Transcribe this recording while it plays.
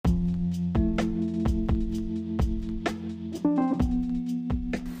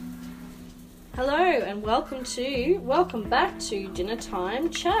and welcome back to Dinner Time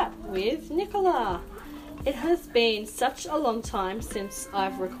Chat with Nicola. It has been such a long time since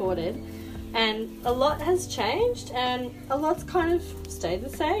I've recorded, and a lot has changed and a lot's kind of stayed the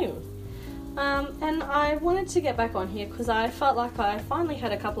same. And I wanted to get back on here because I felt like I finally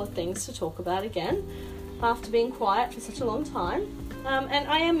had a couple of things to talk about again after being quiet for such a long time. And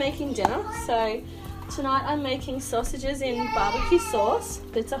I am making dinner, so tonight I'm making sausages in barbecue sauce.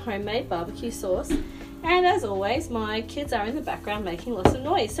 It's a homemade barbecue sauce. And as always, my kids are in the background making lots of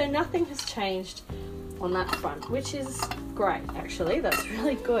noise. So nothing has changed on that front, which is great, actually. That's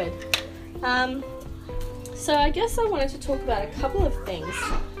really good. So I guess I wanted to talk about a couple of things.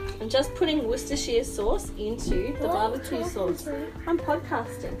 I'm just putting Worcestershire sauce into the barbecue sauce. I'm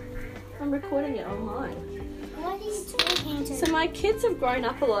podcasting. I'm recording it online. What are you talking to? So my kids have grown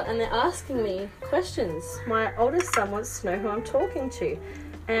up a lot and they're asking me questions. My oldest son wants to know who I'm talking to,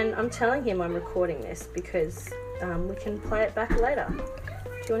 and I'm telling him I'm recording this because we can play it back later. Do you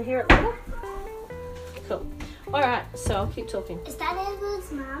want to hear it later? Cool. Alright, so I'll keep talking. Is that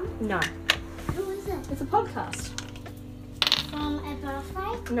Edward's mum? No. Who is it? It's a podcast. From a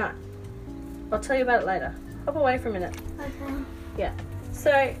birthday? No. I'll tell you about it later. Hop away for a minute. Okay. Yeah.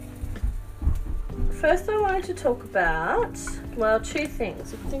 So first I wanted to talk about, two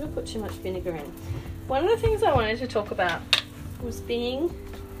things. I think I put too much vinegar in. One of the things I wanted to talk about was being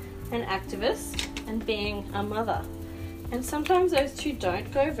an activist and being a mother. And sometimes those two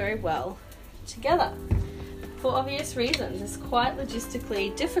don't go very well together for obvious reasons. It's quite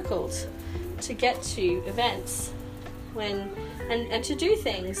logistically difficult to get to events and to do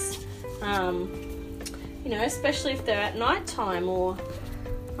things, especially if they're at night time or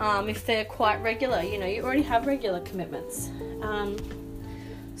if they're quite regular. You already have regular commitments.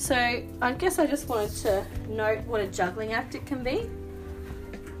 So I guess I just wanted to note what a juggling act it can be.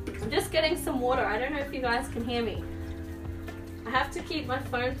 I'm just getting some water. I don't know if you guys can hear me. I have to keep my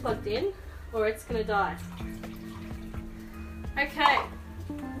phone plugged in or it's going to die.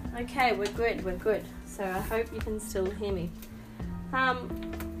 Okay, we're good. So I hope you can still hear me. And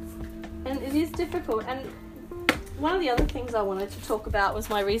it is difficult. And one of the other things I wanted to talk about was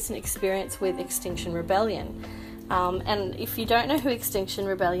my recent experience with Extinction Rebellion. And if you don't know who Extinction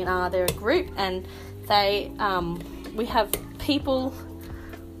Rebellion are, they're a group, and we have people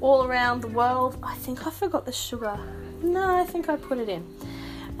all around the world. I think I forgot the sugar. No, I think I put it in.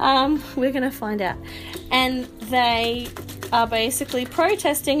 We're going to find out. And they are basically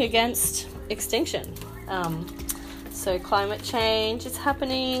protesting against extinction. So climate change is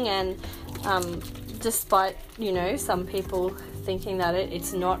happening, and despite, some people thinking that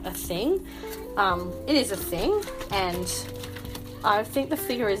it's not a thing, it is a thing, and I think the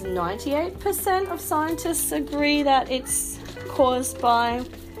figure is 98% of scientists agree that it's caused by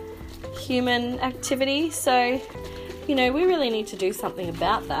human activity. So, we really need to do something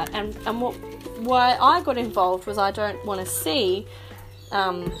about that. And why I got involved was I don't want to see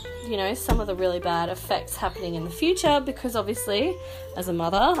some of the really bad effects happening in the future, because obviously as a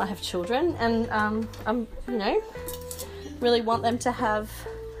mother I have children, and I'm really want them to have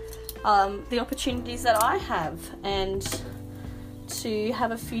the opportunities that I have, and to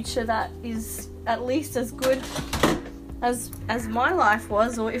have a future that is at least as good as my life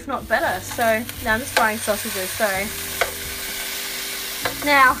was, or if not better. So now I'm just frying sausages, sorry.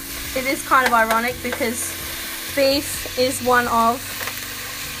 Now it is kind of ironic because beef is one of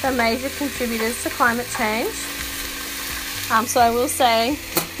the major contributors to climate change. So I will say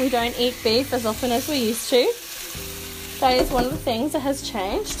we don't eat beef as often as we used to. That is one of the things that has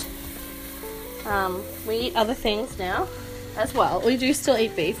changed. We eat other things now as well. We do still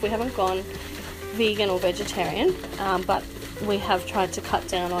eat beef. We haven't gone vegan or vegetarian, but we have tried to cut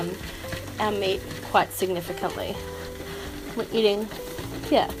down on our meat quite significantly. We're eating,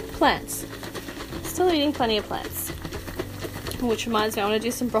 plants. Still eating plenty of plants. Which reminds me, I want to do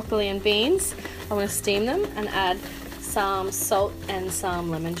some broccoli and beans. I want to steam them and add some salt and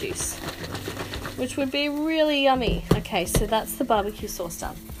some lemon juice, which would be really yummy. Okay, so that's the barbecue sauce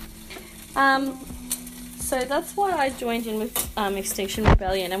done. So that's why I joined in with Extinction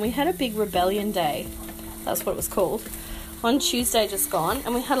Rebellion, and we had a big rebellion day. That's what it was called. On Tuesday just gone,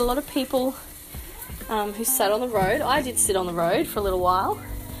 and we had a lot of people who sat on the road. I did sit on the road for a little while,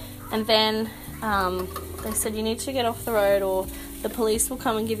 and then they said you need to get off the road or the police will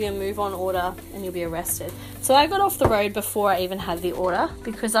come and give you a move on order and you'll be arrested. So I got off the road before I even had the order,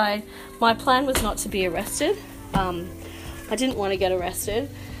 because my plan was not to be arrested. I didn't want to get arrested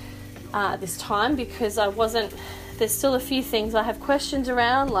this time because there's still a few things I have questions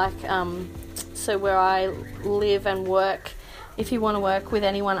around, like so where I live and work, if you want to work with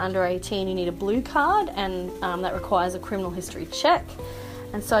anyone under 18, you need a blue card, and that requires a criminal history check.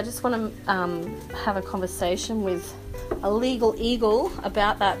 And so I just want to have a conversation with a legal eagle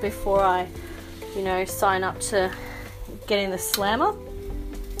about that before I, sign up to get in the slammer.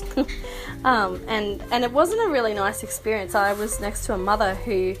 And it wasn't a really nice experience. I was next to a mother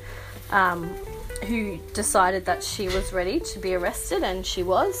who decided that she was ready to be arrested, and she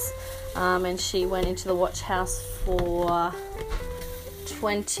was. And she went into the watch house for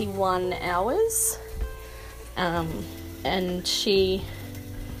 21 hours. And she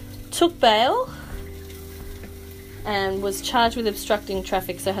took bail and was charged with obstructing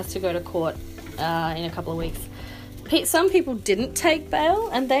traffic, so has to go to court in a couple of weeks. Some people didn't take bail,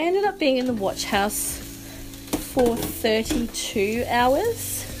 and they ended up being in the watch house for 32 hours.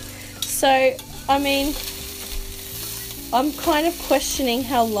 So, I mean, I'm kind of questioning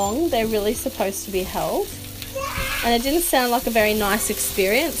how long they're really supposed to be held. And it didn't sound like a very nice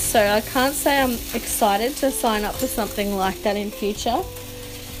experience, so I can't say I'm excited to sign up for something like that in future.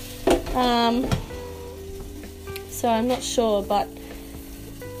 So I'm not sure, but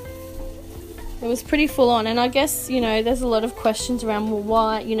it was pretty full on. And I guess, there's a lot of questions around, well,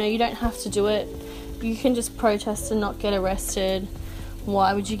 why, you don't have to do it. You can just protest and not get arrested.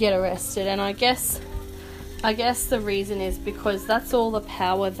 Why would you get arrested? And I guess the reason is because that's all the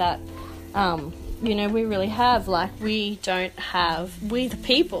power that, we really have. Like, we the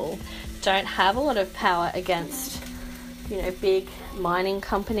people don't have a lot of power against, big mining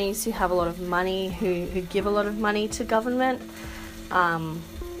companies who have a lot of money, who give a lot of money to government.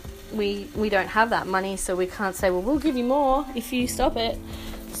 We don't have that money, so we can't say, well, we'll give you more if you stop it.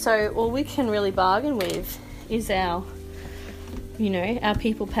 So all we can really bargain with is our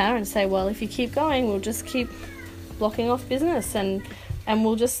people power, and say, well, if you keep going, we'll just keep blocking off business, and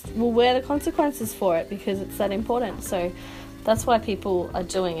we'll wear the consequences for it, because it's that important. So that's why people are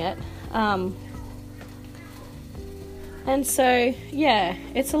doing it. And so, yeah,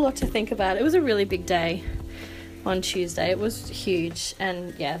 it's a lot to think about. It was a really big day on Tuesday. It was huge,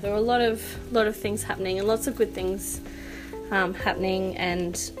 and yeah, there were a lot of things happening, and lots of good things happening.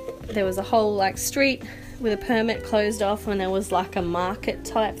 And there was a whole street with a permit closed off, and there was a market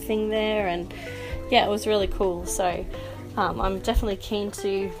type thing there, and yeah, it was really cool. So I'm definitely keen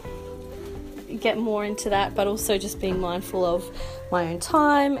to get more into that, but also just being mindful of my own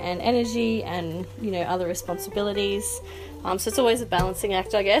time and energy and other responsibilities. So it's always a balancing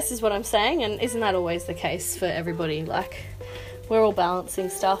act, I guess, is what I'm saying. And isn't that always the case for everybody? We're all balancing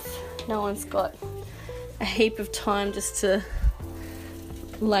stuff. No one's got a heap of time just to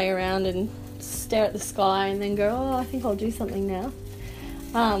lay around and stare at the sky and then go, oh, I think I'll do something now.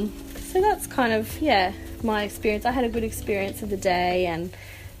 So that's kind of, my experience. I had a good experience of the day, and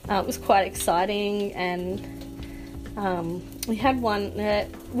it was quite exciting. And we had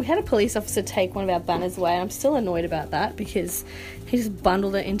a police officer take one of our banners away. I'm still annoyed about that, because he just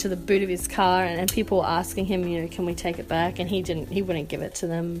bundled it into the boot of his car, and people were asking him, can we take it back? And he wouldn't give it to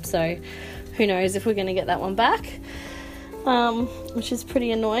them. So who knows if we're going to get that one back, which is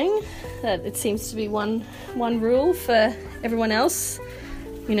pretty annoying. That it seems to be one rule for everyone else.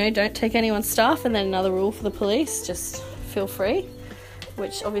 Don't take anyone's stuff, and then another rule for the police, just feel free,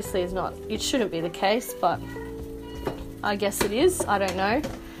 which obviously it shouldn't be the case, but I guess it is. I don't know.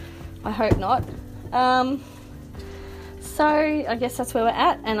 I hope not. So I guess that's where we're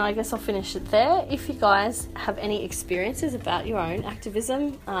at, and I guess I'll finish it there. If you guys have any experiences about your own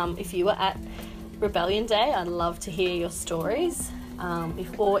activism, if you were at Rebellion Day, I'd love to hear your stories.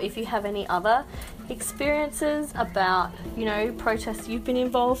 If you have any other experiences about, protests you've been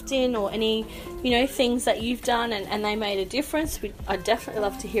involved in, or any, things that you've done and they made a difference, I'd definitely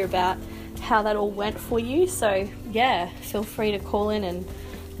love to hear about how that all went for you. So yeah, feel free to call in and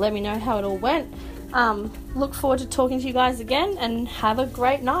let me know how it all went. Look forward to talking to you guys again, and have a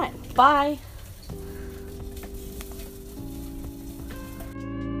great night. Bye.